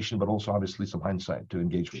appreciation, but also obviously some hindsight to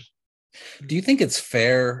engage with. Do you think it's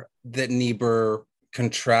fair that Niebuhr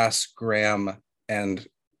contrasts Graham and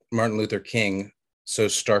Martin Luther King so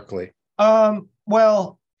starkly?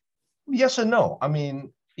 Well, yes and no. I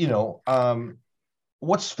mean,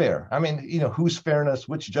 what's fair? I mean, whose fairness,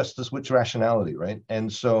 which justice, which rationality, right?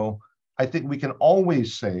 And so I think we can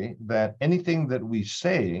always say that anything that we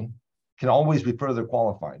say can always be further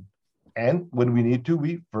qualified. And when we need to,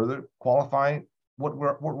 we further qualify what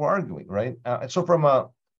we're arguing, right? And so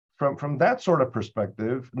from that sort of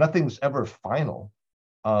perspective, nothing's ever final.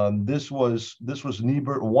 This was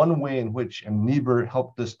Niebuhr, one way in which, and Niebuhr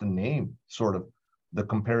helped us to name sort of the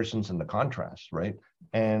comparisons and the contrasts, right?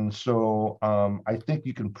 And so I think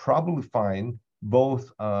you can probably find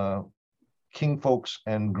both King folks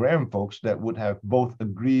and Graham folks that would have both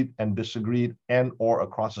agreed and disagreed, and or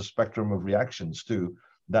across a spectrum of reactions to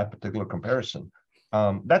that particular comparison.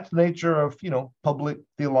 That's the nature of public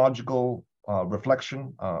theological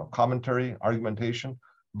reflection, commentary, argumentation.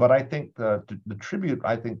 But I think the tribute,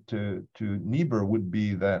 I think, to Niebuhr would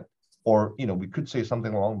be that, or we could say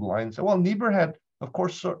something along the lines that, well, Niebuhr had, of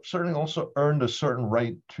course, certainly also earned a certain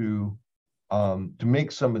right to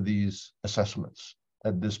make some of these assessments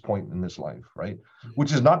at this point in his life, right?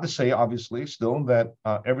 Which is not to say, obviously, still that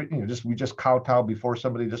everything we just kowtow before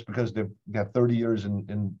somebody just because they've got 30 years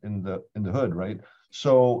in the hood, right?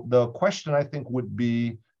 So the question, I think, would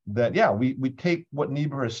be that, yeah, we take what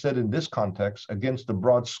Niebuhr has said in this context against the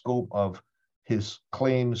broad scope of his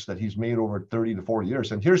claims that he's made over 30 to 40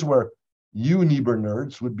 years. And here's where you Niebuhr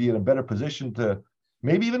nerds would be in a better position to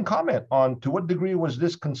maybe even comment on to what degree was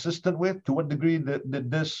this consistent with, to what degree did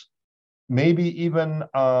this maybe even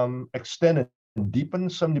extend and deepen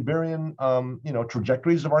some Niebuhrian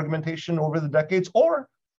trajectories of argumentation over the decades, or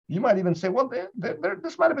you might even say, well,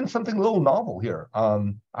 this might have been something a little novel here.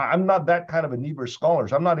 I'm not that kind of a Niebuhr scholar,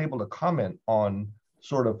 so I'm not able to comment on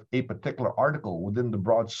sort of a particular article within the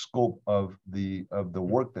broad scope of the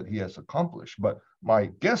work that he has accomplished. But my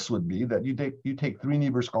guess would be that you take three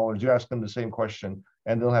Niebuhr scholars, you ask them the same question,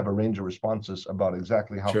 and they'll have a range of responses about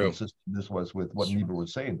exactly how consistent this was with what Niebuhr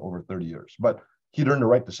was saying over 30 years. But he'd earned the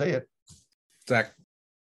right to say it. Zach?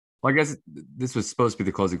 Well, I guess this was supposed to be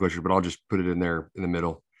the closing question, but I'll just put it in there in the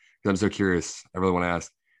middle because I'm so curious. I really want to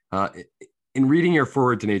ask. In reading your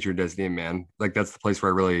foreword to Nature, Destiny, and Man, like that's the place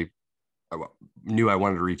where I really knew I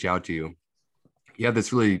wanted to reach out to you. You have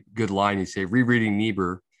this really good line. You say, rereading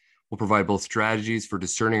Niebuhr will provide both strategies for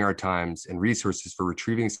discerning our times and resources for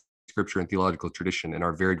retrieving scripture and theological tradition in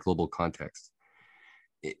our varied global context.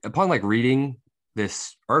 Upon reading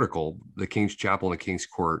this article, the King's Chapel and the King's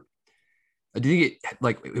Court, do you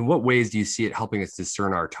think in what ways do you see it helping us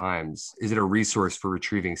discern our times? Is it a resource for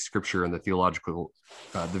retrieving scripture and the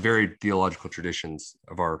varied theological traditions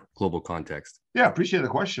of our global context? Yeah, appreciate the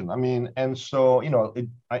question. I mean, and so,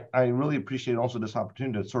 I really appreciate also this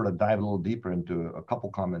opportunity to sort of dive a little deeper into a couple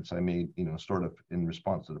comments I made, sort of in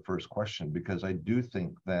response to the first question, because I do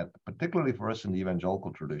think that particularly for us in the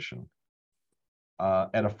evangelical tradition,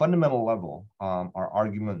 at a fundamental level, our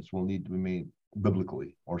arguments will need to be made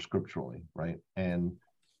biblically or scripturally, right? And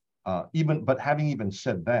having even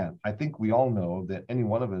said that, I think we all know that any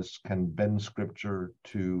one of us can bend scripture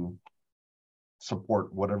to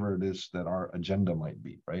support whatever it is that our agenda might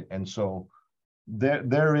be, right? And so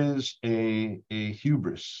there is a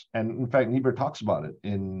hubris, and in fact, Niebuhr talks about it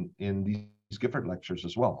in these Gifford lectures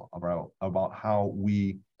as well, about how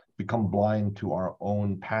we become blind to our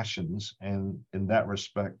own passions, and in that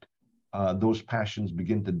respect, those passions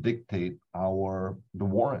begin to dictate the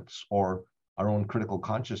warrants or our own critical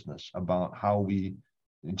consciousness about how we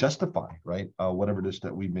justify, right, whatever it is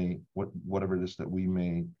that we may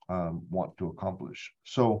want to accomplish.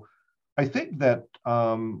 So I think that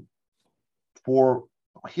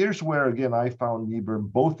here's where again I found Niebuhr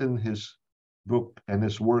both in his book and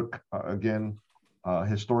his work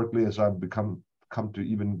historically, as I've come to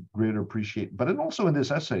even greater appreciate, but also in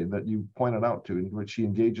this essay that you pointed out to, in which he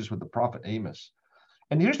engages with the prophet Amos.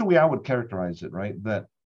 And here's the way I would characterize it, right? That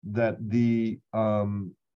the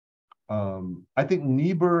I think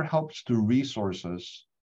Niebuhr helps to resource us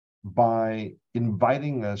by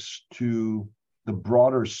inviting us to the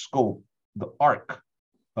broader scope, the arc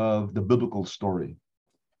of the biblical story.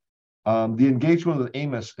 The engagement with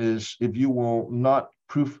Amos is, if you will, not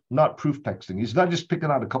proof texting. He's not just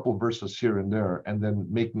picking out a couple of verses here and there and then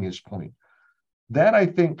making his point. That, I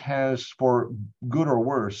think, has, for good or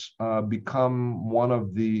worse, become one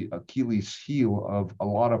of the Achilles heel of a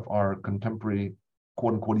lot of our contemporary,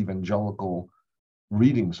 quote unquote, evangelical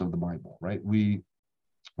readings of the Bible, right? We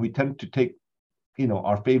tend to take,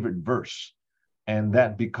 our favorite verse And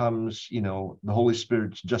that becomes, the Holy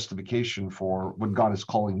Spirit's justification for what God is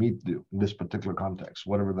calling me to do in this particular context,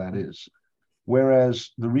 whatever that is.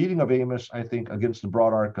 Whereas the reading of Amos, I think, against the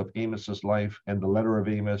broad arc of Amos's life and the letter of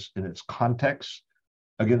Amos in its context,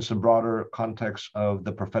 against the broader context of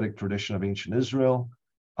the prophetic tradition of ancient Israel,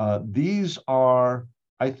 these are,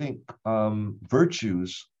 I think,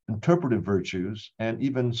 virtues, interpretive virtues, and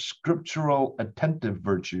even scriptural attentive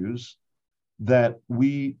virtues that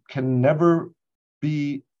we can never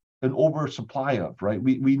be an oversupply of, right?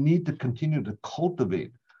 We need to continue to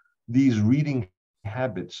cultivate these reading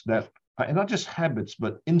habits that, and not just habits,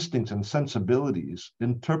 but instincts and sensibilities,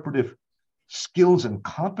 interpretive skills and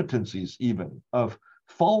competencies even of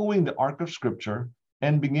following the arc of scripture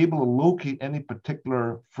and being able to locate any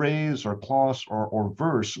particular phrase or clause or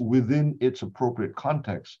verse within its appropriate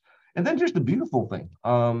context. And then here's the beautiful thing.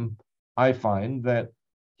 I find that,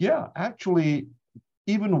 actually,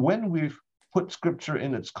 even when we've put scripture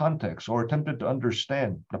in its context or attempted to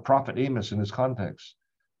understand the prophet Amos in his context,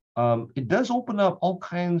 it does open up all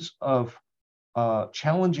kinds of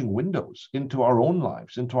challenging windows into our own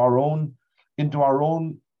lives, into our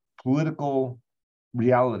own political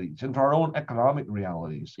realities, into our own economic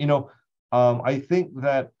realities. I think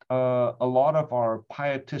that a lot of our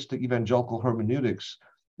pietistic evangelical hermeneutics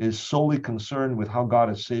is solely concerned with how God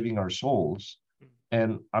is saving our souls.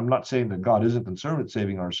 And I'm not saying that God isn't concerned with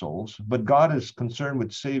saving our souls, but God is concerned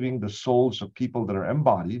with saving the souls of people that are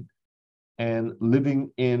embodied and living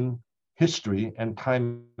in history and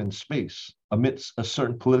time and space amidst a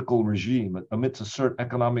certain political regime, amidst a certain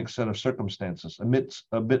economic set of circumstances, amidst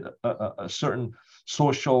a certain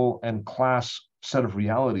social and class set of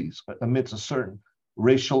realities, amidst a certain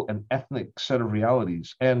racial and ethnic set of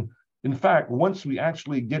realities. And in fact, once we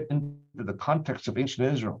actually get into the context of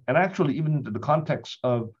ancient Israel, and actually even into the context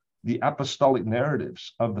of the apostolic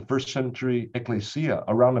narratives of the first century ecclesia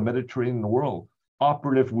around the Mediterranean world,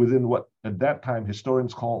 operative within what at that time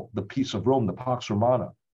historians call the Peace of Rome, the Pax Romana,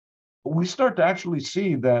 we start to actually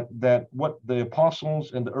see that what the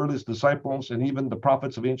apostles and the earliest disciples and even the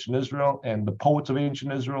prophets of ancient Israel and the poets of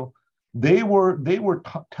ancient Israel, they were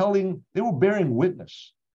bearing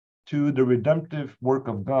witness to the redemptive work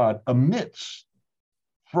of God amidst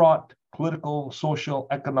fraught political, social,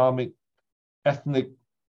 economic, ethnic,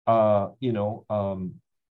 by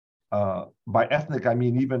ethnic, I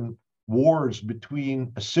mean even wars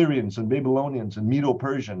between Assyrians and Babylonians and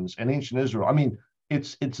Medo-Persians and ancient Israel. I mean,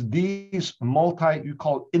 it's these you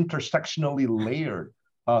call it intersectionally layered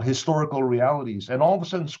historical realities. And all of a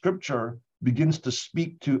sudden, scripture begins to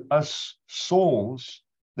speak to us souls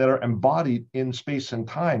that are embodied in space and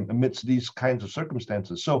time amidst these kinds of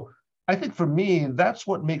circumstances. So I think for me, that's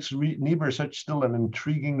what makes Niebuhr still an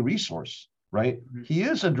intriguing resource, right? Mm-hmm. He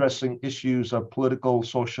is addressing issues of political,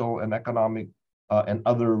 social, and economic and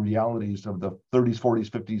other realities of the 30s, 40s,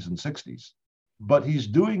 50s, and 60s. But he's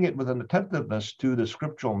doing it with an attentiveness to the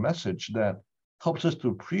scriptural message that helps us to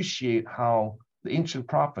appreciate how the ancient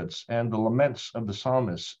prophets and the laments of the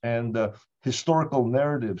psalmists and the historical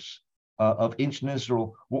narratives of ancient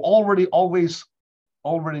Israel were already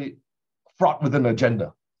fraught with an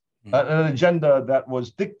agenda, an agenda that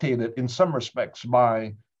was dictated in some respects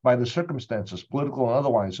by the circumstances, political and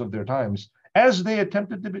otherwise, of their times, as they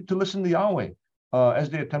attempted to listen to Yahweh, as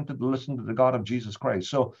they attempted to listen to the God of Jesus Christ.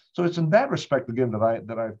 So it's in that respect again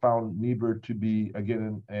that I found Niebuhr to be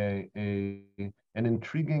again an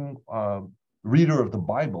intriguing reader of the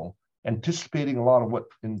Bible, anticipating a lot of what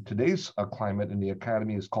in today's climate in the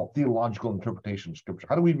academy is called theological interpretation of scripture.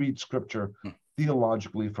 How do we read scripture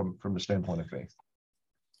theologically from the standpoint of faith?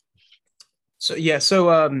 So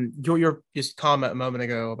your just comment a moment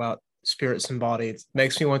ago about spirits embodied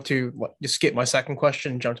makes me want to just skip my second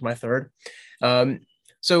question and jump to my third.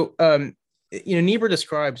 Niebuhr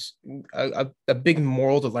describes a big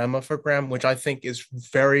moral dilemma for Graham, which I think is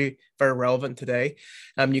very, very relevant today.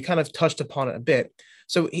 You kind of touched upon it a bit.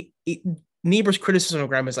 So Niebuhr's criticism of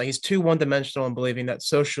Graham is like he's too one-dimensional in believing that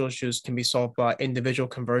social issues can be solved by individual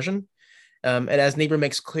conversion. And as Niebuhr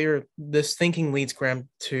makes clear, this thinking leads Graham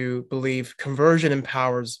to believe conversion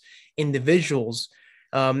empowers individuals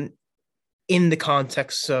in the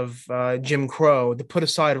context of Jim Crow to put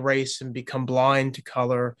aside race and become blind to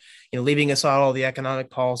color, leaving aside all the economic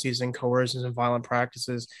policies and coercions and violent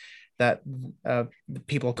practices that the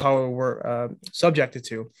people of color were subjected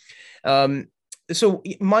to. So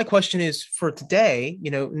my question is for today,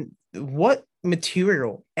 what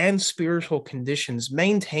material and spiritual conditions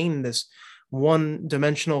maintain this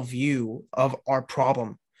one-dimensional view of our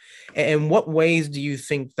problem? And what ways do you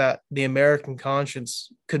think that the American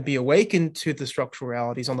conscience could be awakened to the structural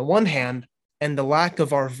realities on the one hand, and the lack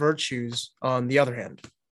of our virtues on the other hand?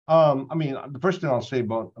 I mean, the first thing I'll say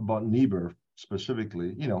about Niebuhr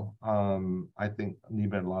specifically, I think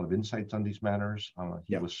Niebuhr had a lot of insights on these matters.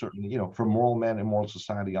 He was certainly, from Moral Man and Moral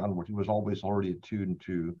Society onward, he was always already attuned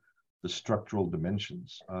to the structural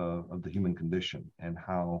dimensions of the human condition and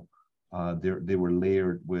how they were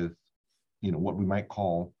layered with, what we might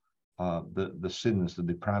call the sins, the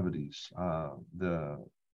depravities,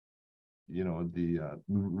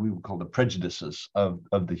 we would call the prejudices of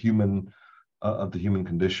the human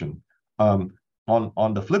condition.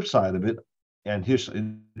 On the flip side of it, and here's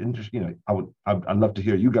interesting, I'd love to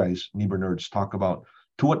hear you guys, Niebuhr nerds, talk about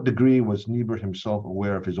to what degree was Niebuhr himself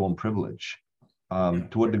aware of his own privilege? To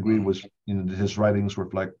what degree was his writings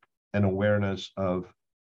reflect an awareness of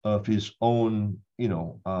his own,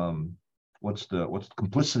 what's the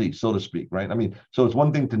complicity, so to speak, right? I mean, so it's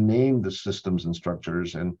one thing to name the systems and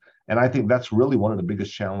structures, and I think that's really one of the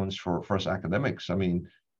biggest challenges for us academics. I mean,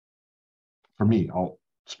 for me, I'll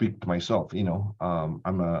speak to myself.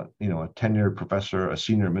 I'm a tenured professor, a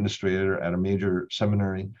senior administrator at a major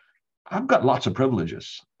seminary. I've got lots of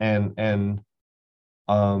privileges, and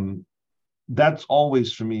that's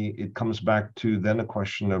always, for me, it comes back to then a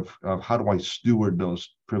question of how do I steward those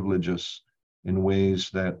privileges in ways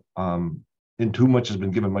that in too much has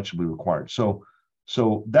been given, much will be required. So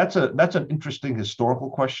that's an interesting historical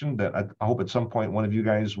question that I hope at some point one of you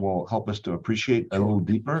guys will help us to appreciate a little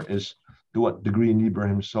deeper, is to what degree Niebuhr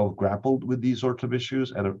himself grappled with these sorts of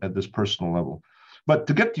issues at this personal level. But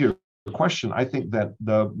to get to your question, I think that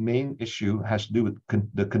the main issue has to do with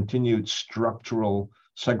the continued structural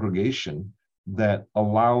segregation that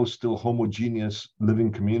allows still homogeneous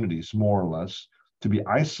living communities, more or less, to be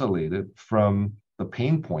isolated from the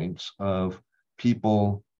pain points of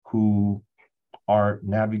people who are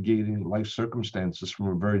navigating life circumstances from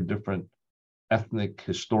a very different ethnic,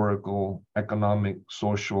 historical, economic,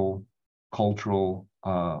 social, cultural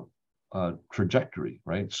trajectory,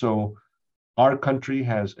 right? So our country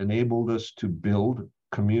has enabled us to build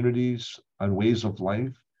communities and ways of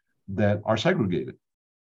life that are segregated.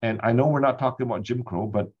 And I know we're not talking about Jim Crow,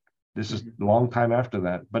 but this is a long time after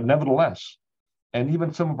that. But nevertheless, and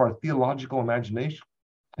even some of our theological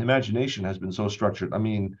imagination has been so structured. I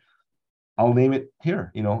mean, I'll name it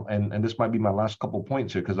here, and this might be my last couple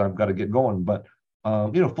points here because I've got to get going. But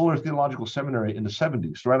Fuller Theological Seminary in the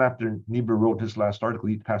 70s, right after Niebuhr wrote his last article,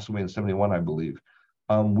 he passed away in 71, I believe.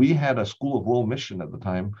 We had a school of world mission at the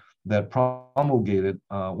time that promulgated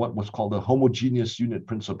what was called the homogeneous unit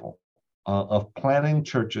principle of planning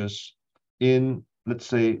churches in, let's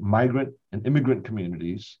say, migrant and immigrant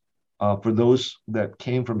communities for those that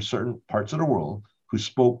came from certain parts of the world who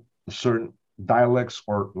spoke certain dialects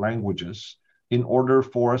or languages, in order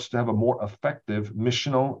for us to have a more effective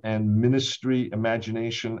missional and ministry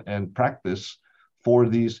imagination and practice for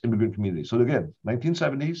these immigrant communities. So again,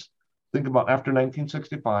 1970s, think about after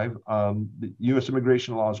 1965, the U.S.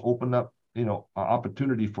 immigration laws opened up,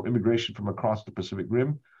 opportunity for immigration from across the Pacific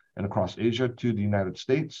Rim and across Asia to the United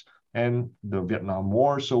States and the Vietnam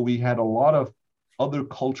War. So we had a lot of other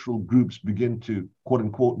cultural groups begin to, quote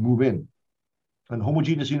unquote, move in. And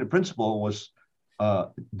homogeneous unit principle was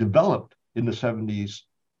developed in the 70s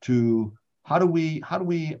to how do we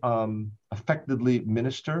effectively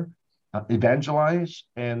minister, evangelize,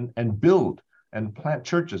 and build and plant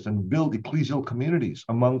churches and build ecclesial communities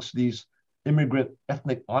amongst these immigrant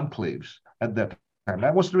ethnic enclaves at that time.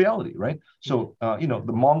 That was the reality, right? So, the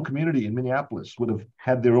Hmong community in Minneapolis would have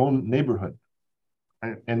had their own neighborhood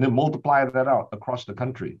and then multiply that out across the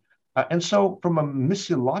country. And so from a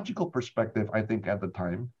missiological perspective, I think at the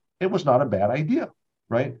time, it was not a bad idea,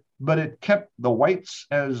 right? But it kept the whites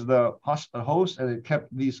as the host, and it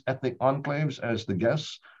kept these ethnic enclaves as the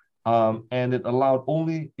guests. And it allowed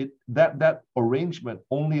that arrangement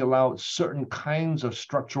only allowed certain kinds of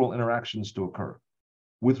structural interactions to occur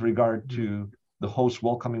with regard to the host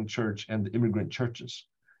welcoming church and the immigrant churches.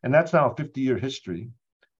 And that's now a 50-year history.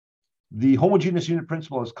 The homogeneous unit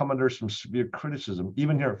principle has come under some severe criticism,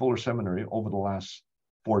 even here at Fuller Seminary over the last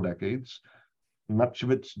 4 decades. Much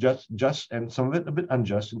of it's just, and some of it a bit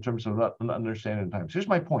unjust in terms of not understanding times. Here's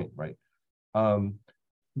my point, right?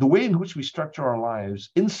 The way in which we structure our lives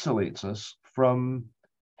insulates us from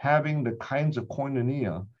having the kinds of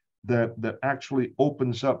koinonia that actually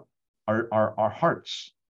opens up our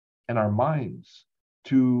hearts and our minds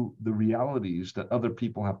to the realities that other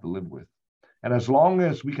people have to live with. And as long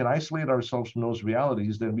as we can isolate ourselves from those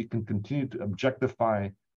realities, then we can continue to objectify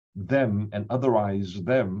them and otherize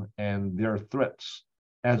them and their threats,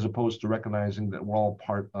 as opposed to recognizing that we're all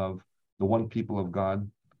part of the one people of God,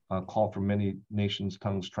 called from many nations,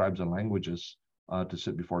 tongues, tribes, and languages to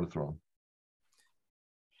sit before the throne.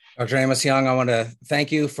 Dr. Amos Yong, I want to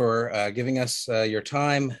thank you for giving us your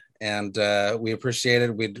time, and we appreciate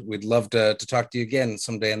it. We'd love to talk to you again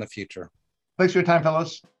someday in the future. Thanks for your time,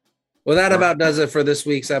 fellas. Well, that about does it for this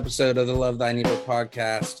week's episode of the Love Thy Niebuhr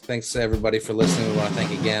podcast. Thanks to everybody for listening. We want to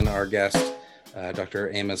thank again our guest,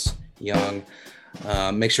 Dr. Amos Yong.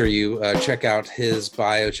 Make sure you check out his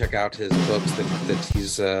bio, check out his books that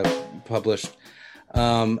he's published.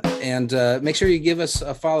 And make sure you give us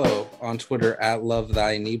a follow on Twitter at Love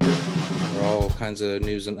Thy Niebuhr for all kinds of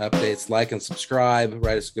news and updates. Like and subscribe,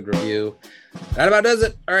 write us a good review. That about does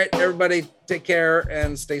it. All right, everybody, take care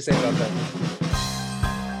and stay safe out there.